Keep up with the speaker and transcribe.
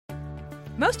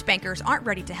Most bankers aren't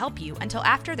ready to help you until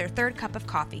after their third cup of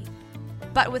coffee.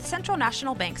 But with Central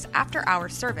National Bank's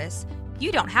after-hours service,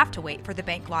 you don't have to wait for the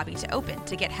bank lobby to open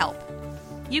to get help.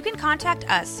 You can contact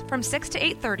us from 6 to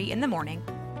 8:30 in the morning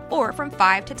or from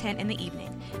 5 to 10 in the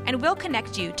evening, and we'll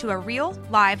connect you to a real,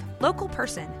 live, local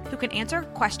person who can answer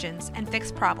questions and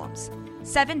fix problems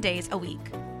 7 days a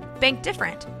week. Bank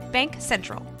different. Bank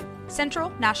Central. Central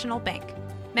National Bank.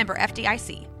 Member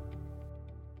FDIC.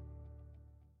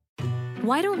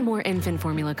 Why don't more infant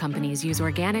formula companies use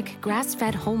organic,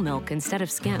 grass-fed whole milk instead of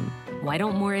skim? Why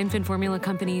don't more infant formula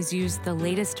companies use the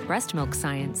latest breast milk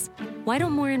science? Why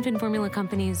don't more infant formula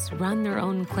companies run their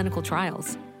own clinical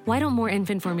trials? Why don't more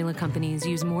infant formula companies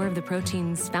use more of the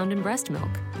proteins found in breast milk?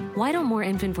 Why don't more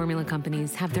infant formula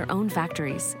companies have their own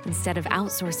factories instead of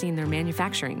outsourcing their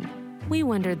manufacturing? We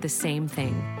wondered the same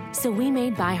thing. So we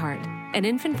made ByHeart, an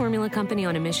infant formula company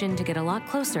on a mission to get a lot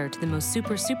closer to the most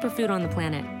superfood on the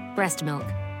planet, breast milk.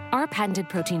 Our patented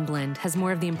protein blend has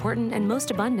more of the important and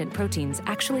most abundant proteins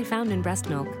actually found in breast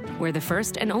milk. We're the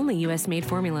first and only U.S.-made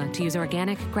formula to use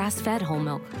organic, grass-fed whole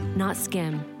milk, not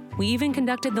skim. We even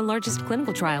conducted the largest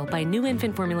clinical trial by a new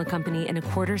infant formula company in a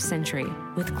quarter century,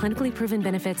 with clinically proven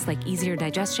benefits like easier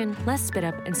digestion, less spit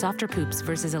up, and softer poops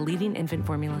versus a leading infant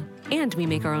formula. And we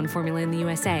make our own formula in the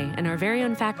USA and our very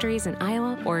own factories in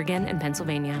Iowa, Oregon, and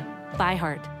Pennsylvania.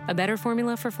 ByHeart, a better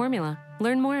formula for formula.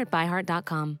 Learn more at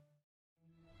byheart.com.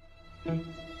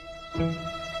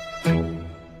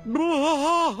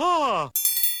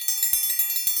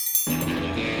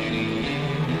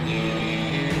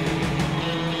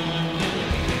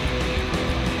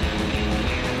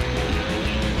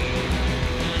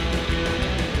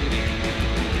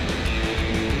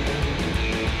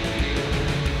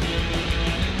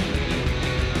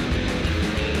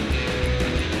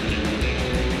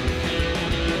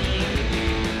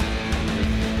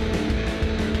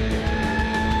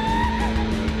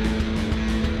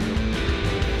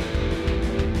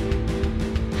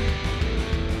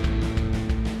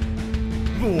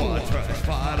 White trash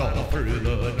fight all through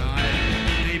the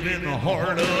night, deep in the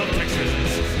heart of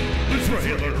Texas. The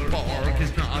trailer park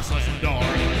is nice and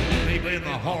dark, deep in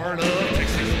the heart of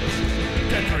Texas.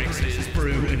 That drinks his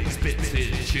brew and he spits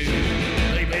his chew,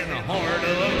 deep in the heart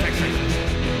of Texas.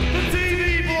 The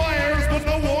TV blares but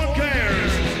no one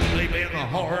cares, deep in the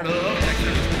heart of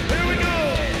Texas. Here we go!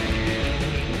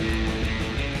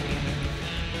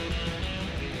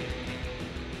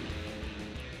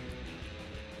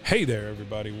 Hey there,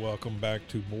 everybody. Welcome back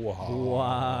to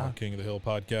Wow. King of the Hill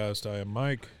podcast. I am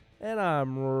Mike. And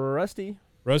I'm Rusty.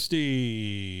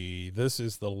 Rusty, this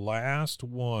is the last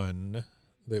one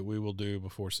that we will do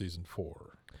before season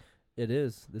 4. It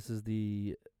is. This is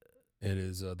the... It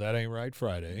is That Ain't Right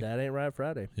Friday. That Ain't Right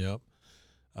Friday. Yep.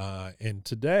 And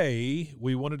today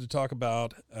we wanted to talk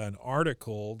about an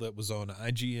article that was on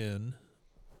IGN.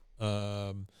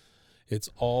 It's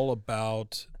all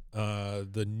about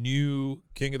the new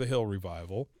King of the Hill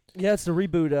revival. Yeah, it's the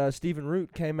reboot. Stephen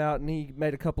Root came out and he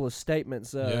made a couple of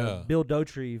statements. Bill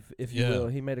Dauterive, if you will,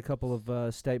 he made a couple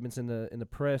of statements in the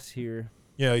press here.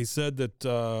 Yeah, he said that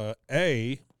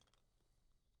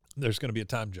there's going to be a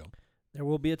time jump. There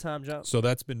will be a time jump. So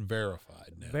that's been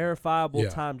verified now. Verifiable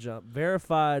time jump.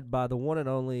 Verified by the one and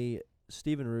only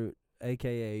Stephen Root,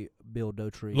 a.k.a. Bill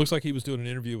Dauterive. Looks like he was doing an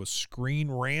interview with Screen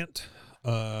Rant,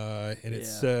 and it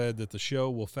said that the show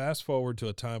will fast forward to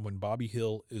a time when Bobby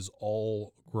Hill is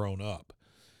all grown up.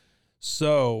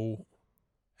 So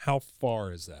how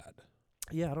far is that?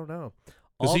 Yeah, I don't know.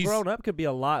 All grown up could be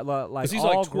a lot, like he's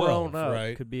all like 12, grown up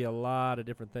right? could be a lot of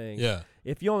different things. Yeah.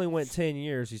 If you only went 10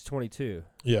 years, he's 22.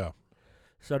 Yeah.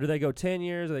 So do they go 10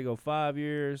 years? Do they go 5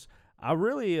 years? I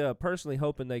really personally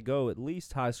hoping they go at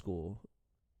least high school.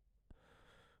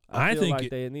 I feel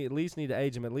like they at least need to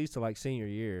age him at least to like senior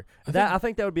year. I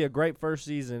think that would be a great first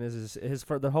season. Is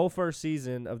for the whole first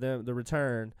season of them, the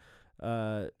return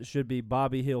should be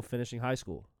Bobby Hill finishing high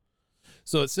school.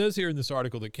 So it says here in this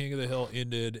article that King of the Hill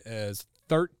ended as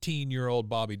 13-year-old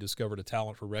Bobby discovered a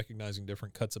talent for recognizing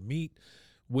different cuts of meat,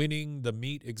 winning the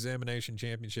meat examination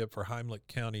championship for Heimlich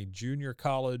County Junior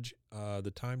College.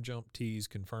 The time jump tease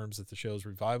confirms that the show's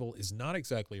revival is not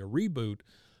exactly a reboot,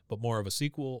 but more of a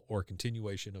sequel or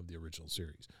continuation of the original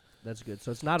series. That's good.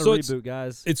 So it's not a reboot,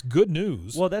 guys. It's good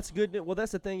news. Well, that's good. Well,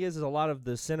 that's the thing is a lot of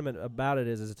the sentiment about it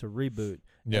is it's a reboot.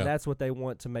 Yeah. And that's what they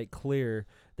want to make clear,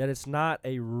 that it's not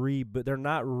a reboot. They're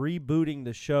not rebooting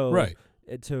the show. Right.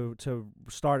 To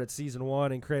start at season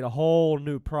 1 and create a whole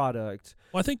new product.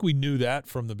 Well, I think we knew that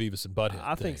from the Beavis and Butthead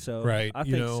I thing, think so. right? I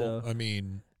think so. I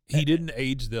mean, He didn't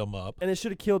age them up, and it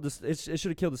should have killed it should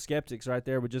have killed the skeptics right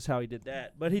there with just how he did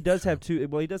that. But he does have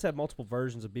he does have multiple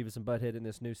versions of Beavis and Butthead in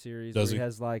this new series. Does where he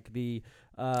has like the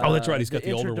that's right. He's got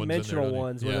the older ones in there, interdimensional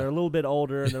ones where yeah. they're a little bit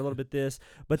older and they're a little bit this.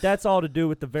 But that's all to do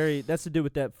with that's to do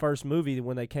with that first movie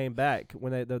when they came back,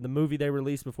 when the movie they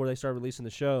released before they started releasing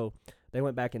the show. They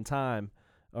went back in time,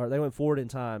 or they went forward in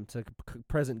time to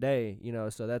present day.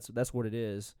 So that's what it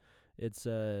is. It's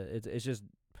just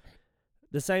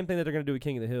the same thing that they're going to do with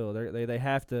King of the Hill. They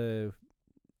have to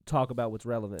talk about what's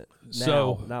relevant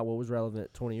now, not what was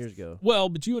relevant 20 years ago. Well,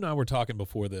 but you and I were talking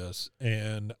before this,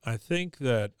 and I think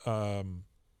that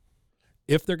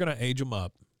if they're going to age them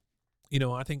up,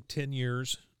 I think 10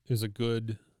 years is a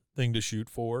good thing to shoot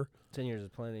for. 10 years is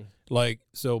plenty.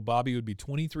 So Bobby would be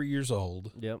 23 years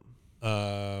old. Yep.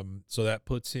 So that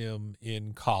puts him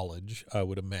in college, I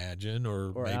would imagine,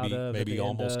 or maybe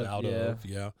almost out of.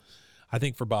 Yeah. I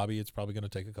think for Bobby, it's probably going to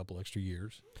take a couple extra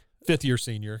years. Fifth-year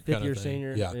senior. Fifth-year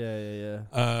senior. Yeah.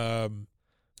 Yeah.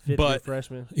 Fifth-year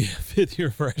freshman. Yeah,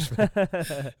 fifth-year freshman.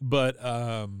 But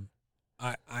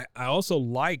I also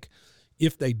like,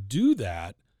 if they do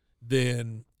that,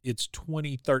 then it's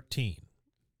 2013.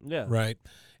 Yeah. Right?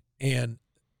 And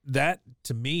that,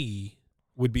 to me,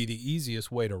 would be the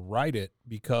easiest way to write it,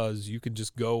 because you can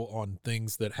just go on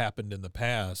things that happened in the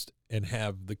past and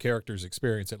have the characters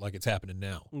experience it like it's happening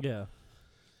now. Yeah.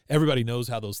 Everybody knows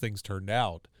how those things turned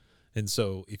out. And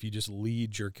so if you just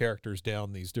lead your characters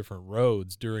down these different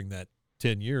roads during that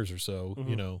 10 years or so,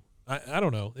 I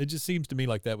don't know. It just seems to me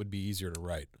like that would be easier to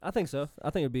write. I think so. I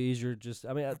think it'd be easier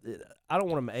I don't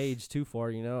want them age too far,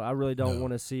 I really don't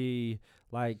want to see,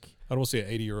 I don't want to see an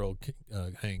 80-year-old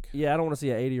Hank. Yeah, I don't want to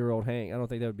see an 80-year-old Hank. I don't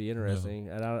think that would be interesting.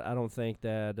 No. And I don't think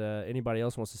that anybody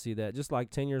else wants to see that. Just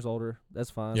 10 years older, that's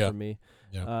fine for me.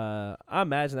 Yeah. I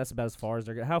imagine that's about as far as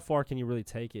they're going. How far can you really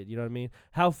take it? You know what I mean?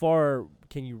 How far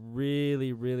can you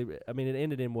really, really – I mean, it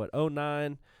ended in,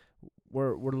 2009?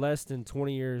 We're less than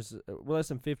 20 years – we're less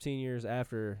than 15 years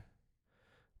after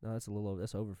 – no, that's a little over –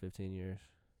 that's over 15 years.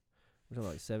 We're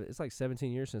talking it's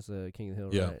 17 years since King of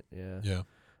the Hill, right? Yeah.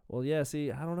 Well, yeah,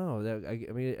 see, I don't know.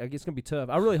 I mean, I guess it's going to be tough.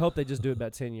 I really hope they just do it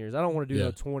about 10 years. I don't want to do no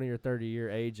 20 or 30-year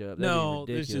age up. That'd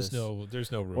be ridiculous.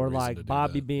 There's no real or reason to do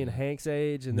Bobby that. being Hank's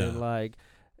age, and then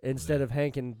instead of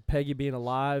Hank and Peggy being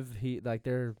alive,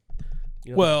 they're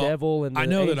the devil and the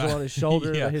angel on his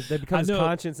shoulder. They become his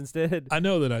conscience instead. I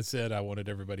know that I said I wanted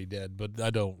everybody dead, but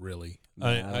I don't really.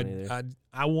 I don't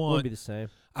I want to be the same.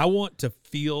 I want to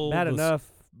feel bad enough.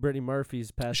 Brittany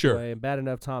Murphy's passed away, and bad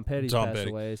enough Tom Petty's passed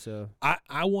away. So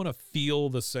I want to feel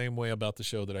the same way about the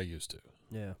show that I used to.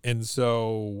 Yeah. And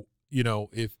so,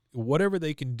 if whatever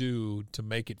they can do to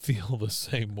make it feel the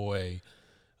same way,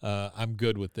 I'm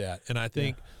good with that. And I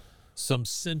think some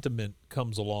sentiment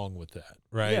comes along with that,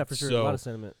 right? Yeah, for sure. A lot of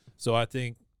sentiment. So I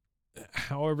think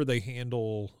however they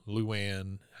handle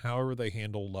Luann, however they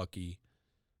handle Lucky,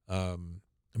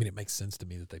 I mean, it makes sense to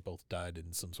me that they both died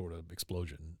in some sort of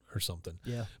explosion or something.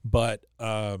 Yeah. But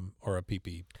or a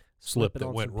PP slip that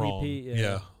went wrong. PP,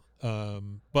 yeah.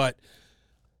 But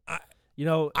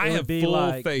I have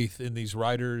full be faith in these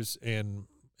writers, and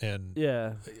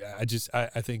yeah.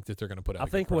 I think that they're going to put out. I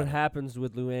think what happens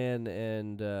with Luann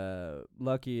and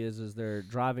Lucky is they're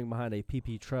driving behind a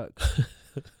PP truck.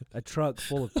 A truck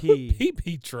full of pee.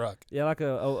 PP truck. Yeah, like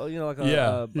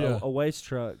a waste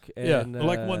truck. And,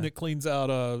 like one that cleans out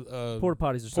porta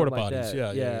potties or something like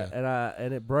that. Yeah.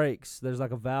 And it breaks. There's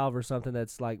like a valve or something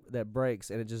that breaks,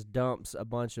 and it just dumps a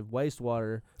bunch of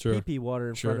wastewater, PP water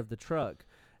in front of the truck.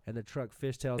 And the truck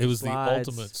fishtails. It was slides,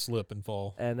 the ultimate slip and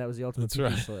fall. And that was the ultimate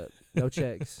slip. No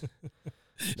checks.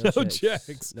 No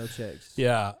checks. No checks.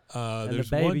 Yeah. And the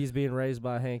baby's being raised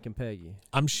by Hank and Peggy.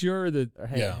 I'm sure that.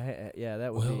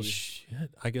 That would be. Well, shit.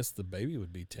 I guess the baby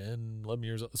would be 10, 11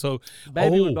 years old. So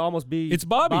baby would almost be. It's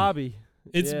Bobby.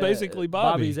 It's basically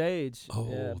Bobby's age.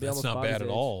 Oh, that's not bad at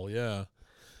all. Yeah.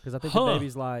 Because I think the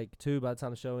baby's 2 by the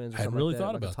time the show ends. I hadn't really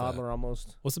thought about a toddler that.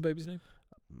 Almost. What's the baby's name?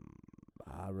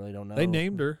 I really don't know. They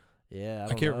named her. Yeah,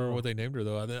 I can't remember what they named her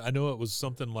though. I know it was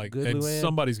something like, Good and Luann.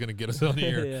 Somebody's going to get us on the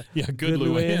air. Good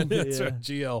Luann. That's right,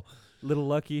 GL. Little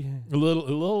Lucky. A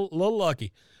little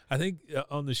Lucky. I think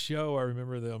on the show I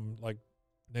remember them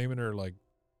naming her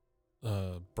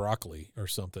Broccoli or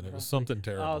something. It was something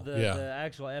terrible. Oh, the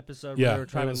actual episode where they were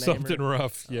trying to name something her.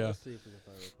 rough. Yeah. Let's see if we can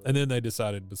find it. And then they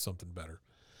decided with something better.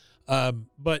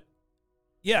 But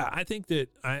yeah, I think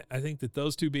that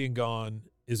those two being gone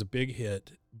is a big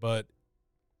hit, but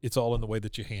it's all in the way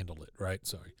that you handle it, right?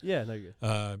 Sorry. Yeah, no, you're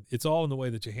good. It's all in the way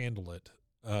that you handle it.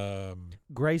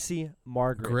 Gracie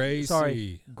Margaret. Gracie.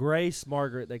 Sorry, Grace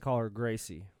Margaret. They call her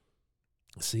Gracie.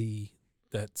 See,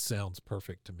 that sounds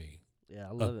perfect to me. Yeah,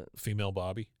 I love it. Female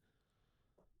Bobby.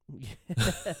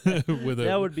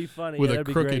 That would be funny. With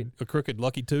a crooked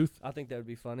lucky tooth. I think that would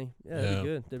be funny. Yeah, that'd be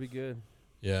good. That'd be good.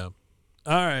 Yeah.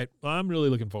 All right. Well, I'm really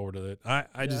looking forward to it. I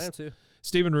am too.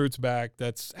 Stephen Root's back.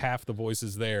 That's half the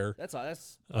voices there. That's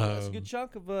a good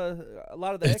chunk of a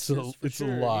lot of the extras. It's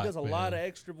sure. a lot. He does a lot of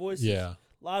extra voices. Yeah,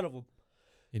 a lot of them.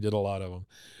 He did a lot of them.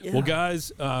 Yeah. Well,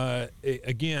 guys,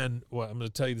 again, I'm going to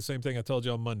tell you the same thing I told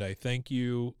you on Monday. Thank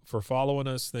you for following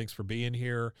us. Thanks for being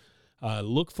here.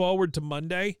 Look forward to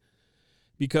Monday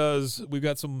because we've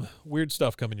got some weird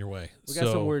stuff coming your way. We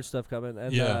got some weird stuff coming,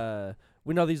 and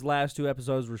we know these last 2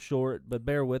 episodes were short, but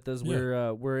bear with us.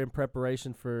 Yeah. We're in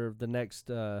preparation for the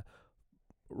next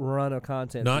run of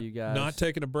content for you guys. Not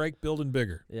taking a break, building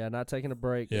bigger. Yeah, not taking a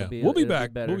break. Yeah, we'll be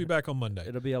back. We'll be back on Monday.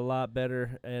 It'll be a lot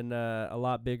better and a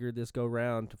lot bigger this go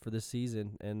round for this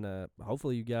season, and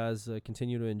hopefully you guys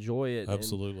continue to enjoy it.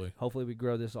 Absolutely. And hopefully we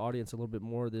grow this audience a little bit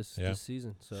more this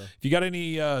season. So if you got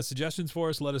any suggestions for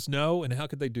us, let us know. And how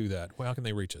could they do that? How can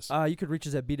they reach us? You could reach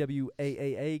us at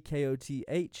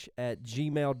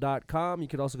bwaaakoth@gmail.com. You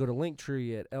could also go to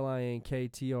Linktree at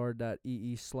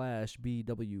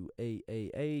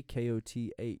linktr.ee/bwaaakoth,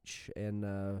 and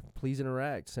please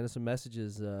interact. Send us some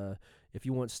messages. If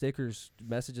you want stickers,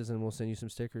 messages, and we'll send you some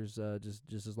stickers.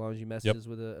 Just as long as you message us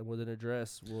with an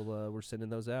address, we're sending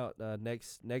those out.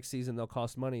 Next season they'll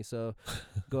cost money, so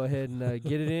go ahead and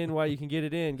get it in while you can get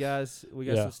it in, guys. We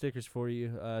got some stickers for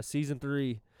you. Season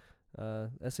 3.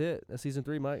 That's it. That's season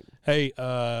 3, Mike. Hey,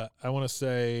 I want to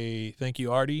say thank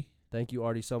you, Artie. Thank you,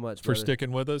 Artie, so much for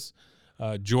sticking with us.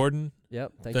 Jordan.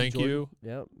 Yep. Thank you.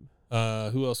 Yep.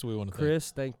 Who else do we want to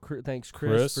thank? Thanks,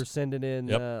 Chris, for sending in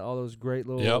all those great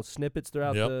little snippets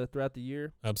throughout the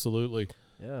year. Absolutely.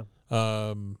 Yeah.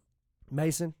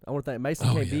 Mason, I want to thank Mason.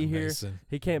 Can't be here.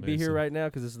 He can't be here right now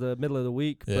because it's the middle of the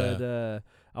week. Yeah. But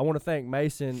I want to thank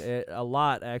Mason a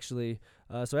lot, actually.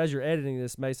 So as you're editing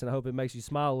this, Mason, I hope it makes you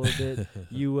smile a little bit.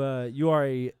 You are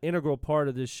a integral part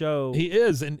of this show. He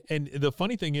is, and the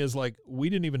funny thing is, like, we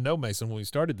didn't even know Mason when we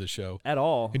started the show at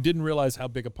all. And didn't realize how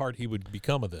big a part he would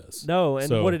become of this. No,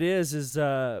 and what it is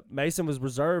Mason was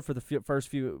reserved for the first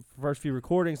few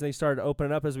recordings, and he started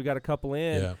opening up as we got a couple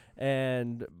in. Yeah.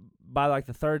 And by like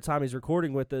the third time he's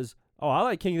recording with us, I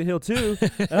like King of the Hill too.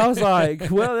 And I was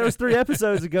like, well, there was 3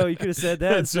 episodes ago you could have said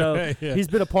that. That's so right, he's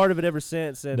been a part of it ever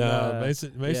since. And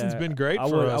Mason's been great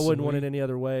for us. I wouldn't want it any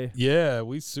other way. Yeah,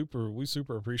 we super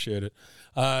appreciate it.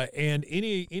 And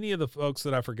any of the folks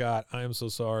that I forgot, I am so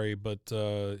sorry, but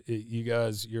you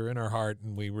guys, you're in our heart,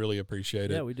 and we really appreciate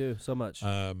it. Yeah, we do so much.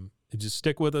 Just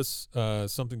stick with us.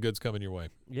 Something good's coming your way.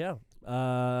 Yeah.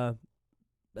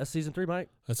 That's season 3, Mike.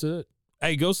 That's it.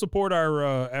 Hey, go support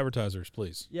our advertisers,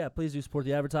 please. Yeah, please do support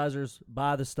the advertisers.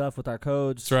 Buy the stuff with our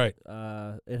codes. That's right.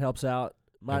 It helps out.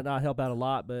 Might not help out a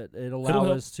lot, but it'll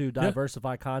allow us to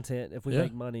diversify content if we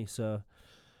make money. So,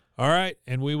 all right,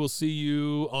 and we will see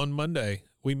you on Monday.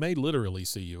 We may literally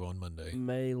see you on Monday.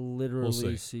 We'll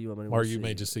see you on Monday. Or you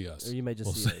may just see us. Or you may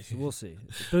just see us. We'll see.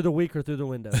 Through the week or through the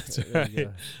window. That's right.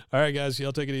 All right, guys,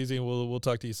 y'all take it easy, and we'll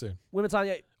talk to you soon.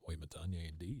 Wimatanya,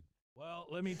 indeed. Well,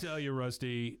 let me tell you,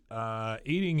 Rusty,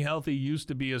 eating healthy used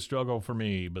to be a struggle for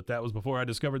me, but that was before I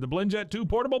discovered the BlendJet 2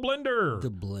 portable blender. The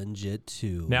BlendJet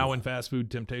 2. Now when fast food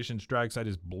temptation strikes, I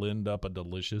just blend up a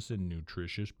delicious and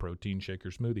nutritious protein shaker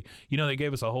smoothie. You know, they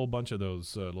gave us a whole bunch of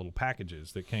those little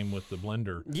packages that came with the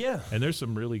blender. Yeah. And there's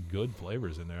some really good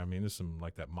flavors in there. I mean, there's some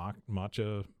like that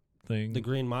matcha thing. The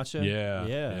green matcha?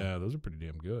 Yeah, those are pretty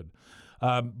damn good.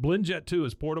 BlendJet 2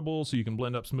 is portable, so you can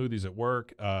blend up smoothies at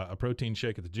work, a protein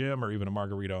shake at the gym, or even a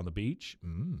margarita on the beach.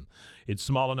 It's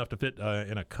small enough to fit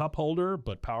in a cup holder,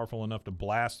 but powerful enough to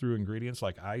blast through ingredients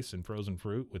like ice and frozen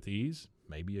fruit with ease.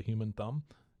 Maybe a human thumb.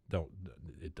 Don't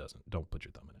put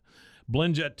your thumb in it.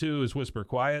 BlendJet 2 is whisper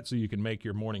quiet, so you can make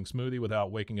your morning smoothie without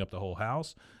waking up the whole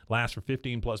house. Lasts for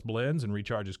 15 plus blends and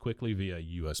recharges quickly via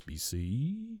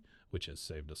USB-C, which has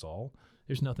saved us all.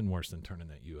 There's nothing worse than turning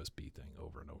that USB thing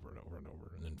over and over and over and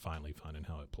over, and then finally finding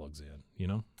how it plugs in, you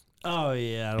know? Oh,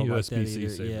 yeah, I don't like that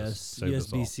either.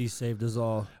 USB-C saved us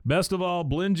all. Best of all,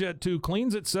 BlendJet 2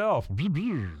 cleans itself.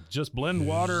 Just blend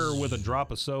water with a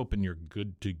drop of soap, and you're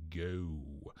good to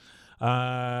go.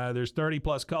 There's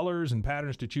 30-plus colors and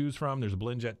patterns to choose from. There's a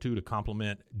BlendJet 2 to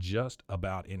complement just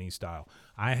about any style.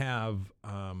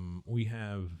 We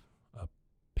have a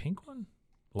pink one?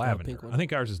 Lavender. I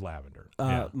think ours is lavender.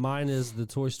 Mine is the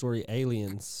Toy Story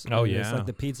Aliens. Oh, yeah. It's like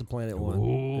the Pizza Planet one.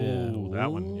 Ooh,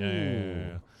 that one.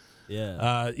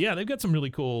 Yeah. They've got some really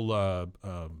cool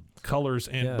colors,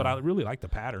 but I really like the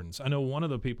patterns. I know one of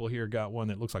the people here got one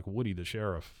that looks like Woody the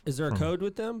Sheriff. Is there a code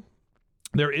with them?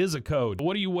 There is a code.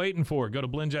 What are you waiting for? Go to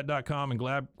blendjet.com and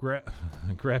grab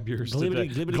yours today.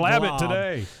 Glab it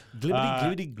today.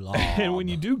 Glibbity glob. And when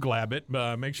you do glab it,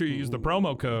 make sure you use the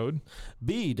promo code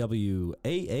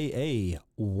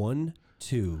BWAAA12.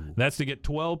 That's to get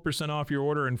 12% off your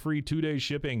order and free 2-day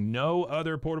shipping. No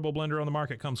other portable blender on the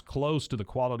market comes close to the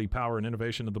quality, power, and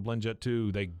innovation of the BlendJet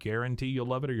 2. They guarantee you'll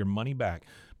love it or your money back.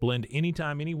 Blend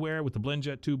anytime, anywhere with the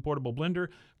BlendJet 2 portable blender.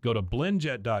 Go to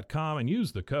blendjet.com and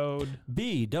use the code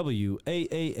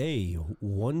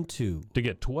BWAAA12 to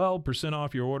get 12%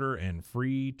 off your order and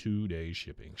free 2-day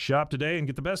shipping. Shop today and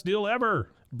get the best deal ever.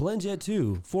 BlendJet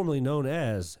 2, formerly known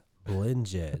as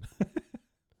BlendJet.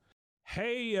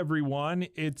 Hey, everyone.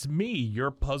 It's me,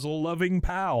 your puzzle-loving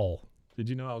pal. Did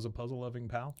you know I was a puzzle-loving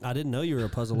pal? I didn't know you were a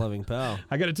puzzle-loving pal.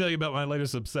 I got to tell you about my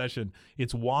latest obsession.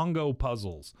 It's Wongo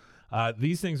puzzles.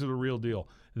 These things are the real deal.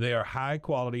 They are high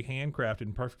quality, handcrafted,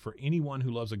 and perfect for anyone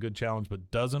who loves a good challenge but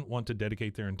doesn't want to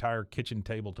dedicate their entire kitchen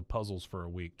table to puzzles for a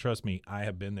week. Trust me, I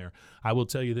have been there. I will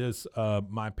tell you this,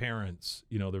 my parents,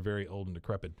 they're very old and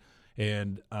decrepit,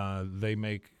 and they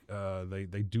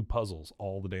do puzzles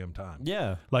all the damn time.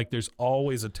 Yeah. Like there's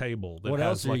always a table that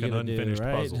has like an unfinished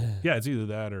puzzle. Yeah, it's either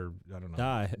that or I don't know.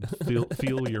 Die.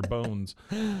 feel your bones.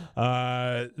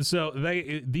 So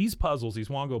these puzzles, these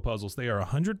Wongo puzzles, they are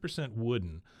 100%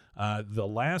 wooden.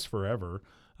 They'll last forever.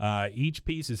 Each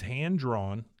piece is hand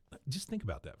drawn. Just think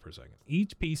about that for a second.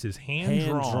 Each piece is hand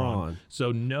drawn,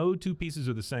 so no two pieces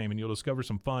are the same, and you'll discover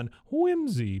some fun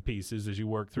whimsy pieces as you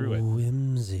work through it.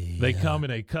 Whimsy. They come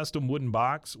in a custom wooden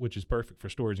box, which is perfect for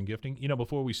storage and gifting.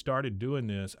 Before we started doing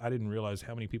this, I didn't realize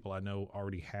how many people I know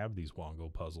already have these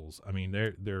Wongo puzzles. I mean,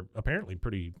 they're apparently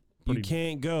pretty. You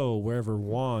can't go wherever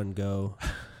Juan go.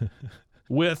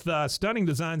 With stunning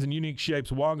designs and unique shapes,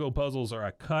 Wongo puzzles are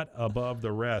a cut above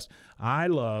the rest. I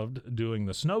loved doing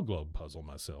the snow globe puzzle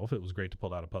myself. It was great to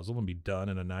pull out a puzzle and be done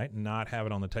in a night and not have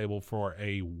it on the table for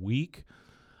a week.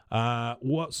 So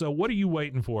what are you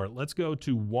waiting for? Let's go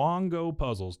to Wongo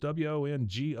Puzzles,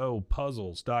 WONGO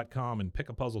puzzles.com, and pick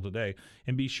a puzzle today.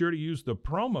 And be sure to use the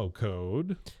promo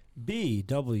code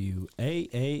BWAAA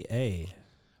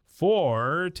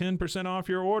for 10% off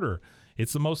your order.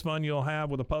 It's the most fun you'll have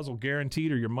with a puzzle,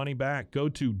 guaranteed, or your money back. Go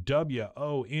to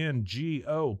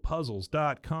WONGO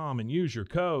puzzles.com and use your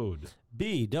code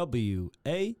BWAAA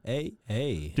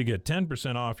to get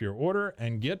 10% off your order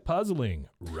and get puzzling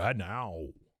right now.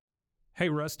 Hey,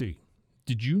 Rusty,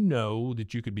 did you know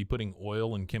that you could be putting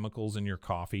oil and chemicals in your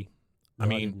coffee? No, I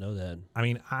didn't know that.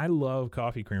 I love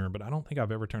coffee creamer, but I don't think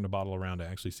I've ever turned a bottle around to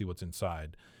actually see what's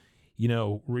inside.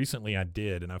 Recently I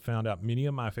did, and I found out many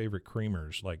of my favorite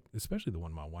creamers, like especially the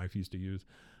one my wife used to use,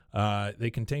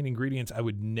 they contain ingredients I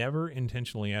would never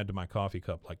intentionally add to my coffee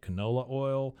cup, like canola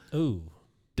oil,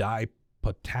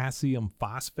 dipotassium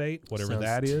phosphate, whatever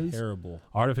that is. Terrible.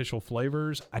 Artificial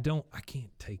flavors. I can't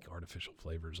take artificial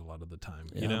flavors a lot of the time.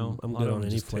 Yeah, I'm good on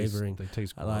any flavoring. They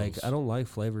taste gross. I don't like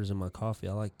flavors in my coffee.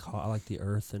 I like the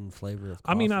earth and flavor of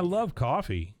coffee. I love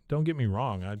coffee. Don't get me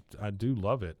wrong. I do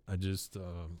love it. I just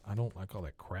I don't like all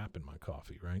that crap in my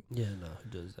coffee, right? Yeah, no, who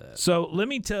does that? So let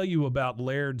me tell you about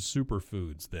Laird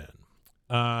Superfoods then.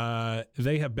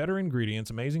 They have better ingredients,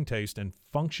 amazing taste, and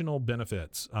functional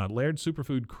benefits. Laird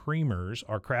Superfood creamers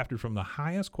are crafted from the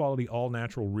highest quality,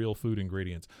 all-natural, real food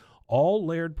ingredients. All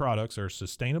Laird products are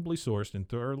sustainably sourced and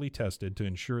thoroughly tested to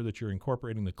ensure that you're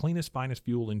incorporating the cleanest, finest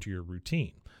fuel into your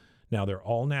routine. Now, they're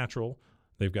all natural.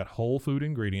 They've got whole food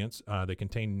ingredients. They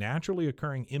contain naturally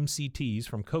occurring MCTs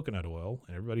from coconut oil,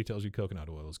 and everybody tells you coconut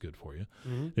oil is good for you.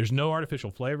 Mm-hmm. There's no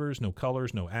artificial flavors, no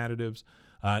colors, no additives,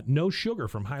 no sugar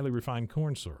from highly refined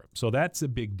corn syrup. So that's a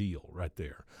big deal right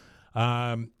there.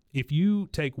 If you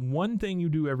take one thing you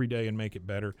do every day and make it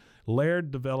better,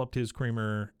 Laird developed his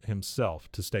creamer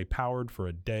himself to stay powered for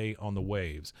a day on the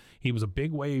waves. He was a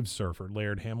big wave surfer,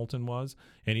 Laird Hamilton was,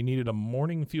 and he needed a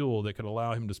morning fuel that could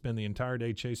allow him to spend the entire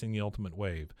day chasing the ultimate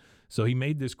wave. So he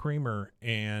made this creamer,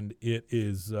 and it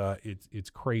is it's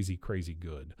crazy, crazy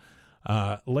good.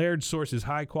 Laird sources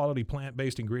high-quality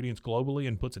plant-based ingredients globally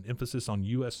and puts an emphasis on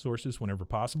U.S. sources whenever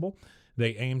possible.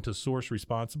 They aim to source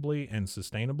responsibly and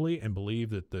sustainably and believe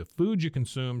that the foods you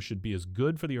consume should be as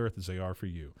good for the earth as they are for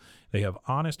you. They have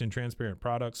honest and transparent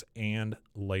products and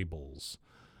labels.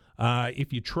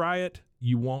 If you try it,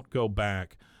 you won't go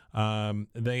back.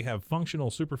 They have functional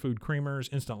superfood creamers,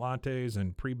 instant lattes,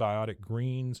 and prebiotic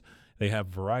greens. They have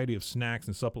a variety of snacks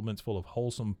and supplements full of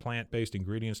wholesome plant-based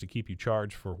ingredients to keep you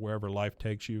charged for wherever life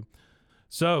takes you.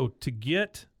 So to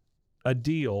get a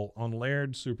deal on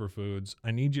Laird Superfoods,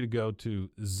 I need you to go to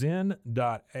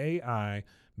zen.ai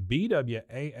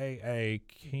BWAAA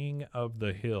King of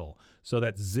the Hill. So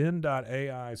that's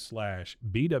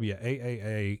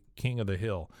zen.ai/BWAAA King of the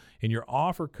Hill. And your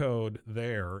offer code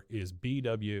there is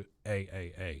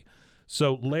BWAAA.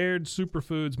 So Laird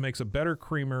Superfoods makes a better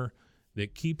creamer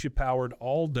that keeps you powered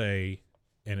all day,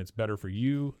 and it's better for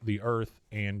you, the earth,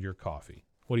 and your coffee.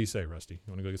 What do you say, Rusty?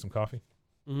 You want to go get some coffee?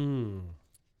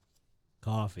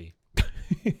 Coffee.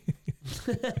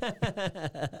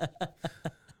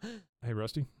 Hey,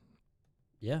 Rusty.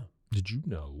 Yeah. Did you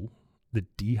know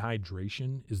that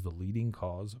dehydration is the leading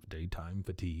cause of daytime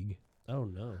fatigue? Oh,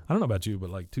 no. I don't know about you, but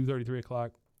like 2:30, 3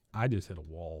 o'clock, I just hit a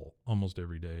wall almost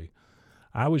every day.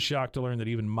 I was shocked to learn that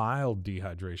even mild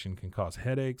dehydration can cause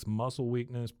headaches, muscle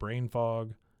weakness, brain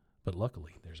fog. But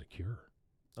luckily, there's a cure.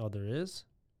 Oh, there is?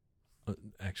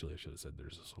 Actually, I should have said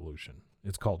there's a solution.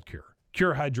 It's called Cure.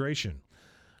 Cure Hydration.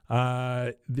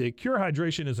 The Cure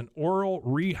Hydration is an oral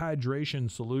rehydration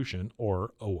solution,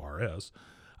 or ORS,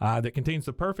 that contains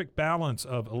the perfect balance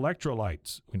of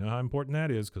electrolytes. We know how important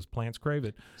that is because plants crave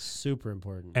it. Super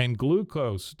important. And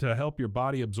glucose to help your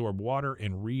body absorb water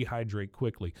and rehydrate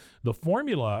quickly. The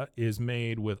formula is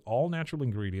made with all natural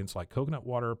ingredients like coconut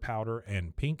water powder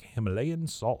and pink Himalayan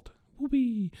salt.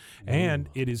 Whoopee. And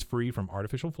it is free from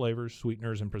artificial flavors,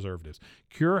 sweeteners, and preservatives.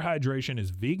 Cure Hydration is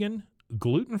vegan,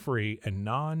 gluten-free, and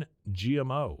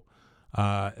non-GMO.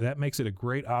 That makes it a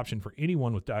great option for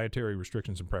anyone with dietary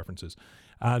restrictions and preferences.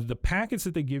 The packets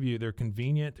that they give you, they're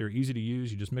convenient. They're easy to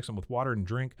use. You just mix them with water and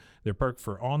drink. They're perfect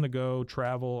for on-the-go,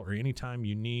 travel, or anytime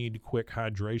you need quick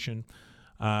hydration.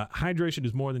 Hydration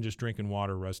is more than just drinking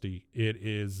water, Rusty. It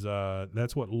is,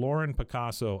 that's what Lauren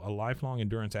Picasso, a lifelong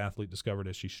endurance athlete, discovered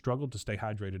as she struggled to stay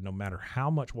hydrated no matter how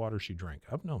much water she drank.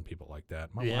 I've known people like that.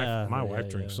 My wife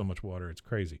drinks so much water, it's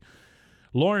crazy.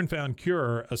 Lauren found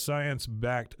Cure, a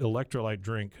science-backed electrolyte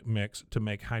drink mix to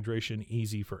make hydration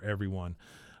easy for everyone.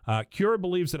 Cure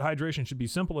believes that hydration should be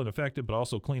simple and effective, but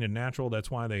also clean and natural.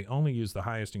 That's why they only use the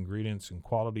highest ingredients and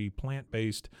quality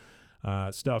plant-based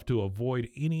stuff to avoid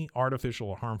any artificial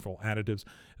or harmful additives.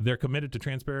 They're committed to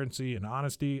transparency and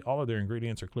honesty. All of their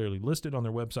ingredients are clearly listed on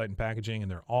their website and packaging,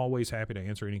 and they're always happy to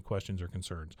answer any questions or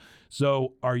concerns.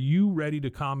 So are you ready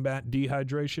to combat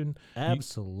dehydration?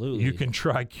 Absolutely. You can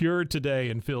try Cure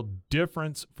today and feel the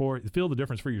difference for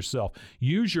yourself.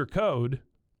 Use your code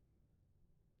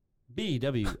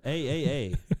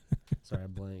BWAAA. Sorry, I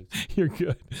blanked. You're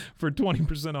good. For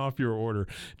 20% off your order.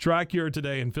 Try Cure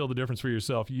today and feel the difference for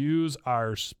yourself. Use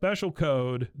our special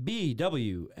code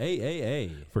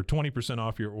BWAAA for 20%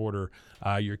 off your order.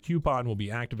 Your coupon will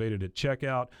be activated at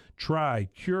checkout. Try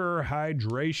Cure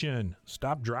Hydration.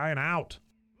 Stop drying out.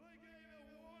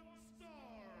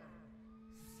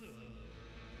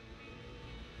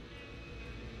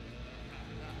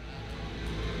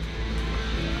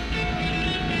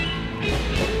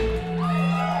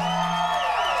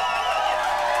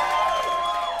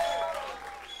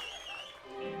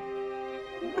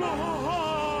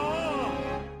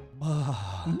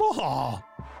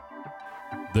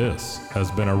 This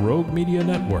has been a Rogue Media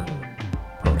Network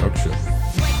production.